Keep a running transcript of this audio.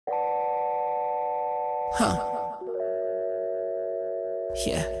Huh.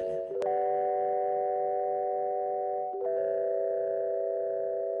 Yeah.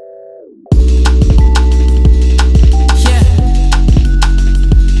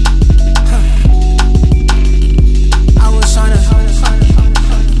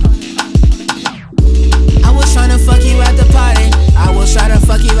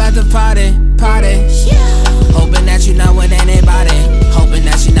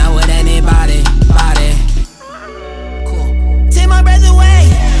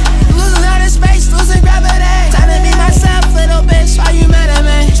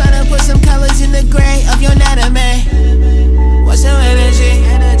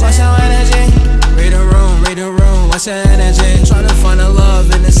 Energy, tryna find a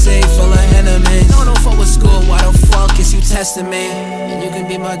love in a sea full of enemies. Don't fuck with school, why the fuck is you testing me? And you can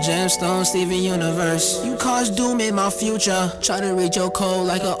be my gemstone, Steven Universe. You cause doom in my future. Try to read your code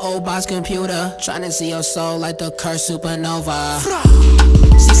like an old box computer. Tryna see your soul like the cursed supernova.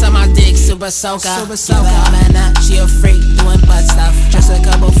 She suck my dick, super soaker. She a freak, doing butt stuff. Just a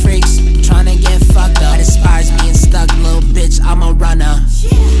couple freaks, tryna get fucked up. I despise being stuck, little bitch, I'm a runner.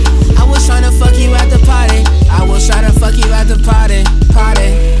 I was tryna fuck you at the party. I was tryna fuck you at the party.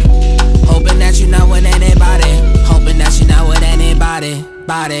 Hoping that you're not with anybody. Hoping that you're not with anybody.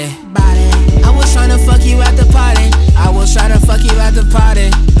 I was tryna fuck you at the party. I was tryna fuck you at the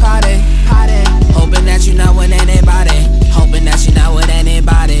party. Hoping that you're not with anybody. Hoping that you're not with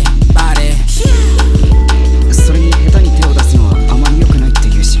anybody. それに下手に手を出すのはあまり良くないって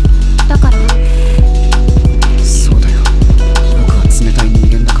言うし。だからそうだよ。僕は冷たい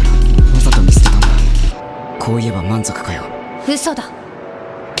人間だからわざと見捨てたんだ。こう言えば満足かよ。嘘だ。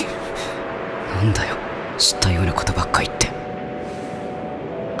なんだよ、知ったようなことばっか言って。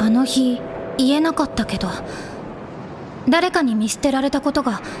あの日言えなかったけど、誰かに見捨てられたこと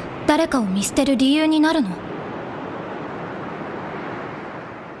が誰かを見捨てる理由になるの？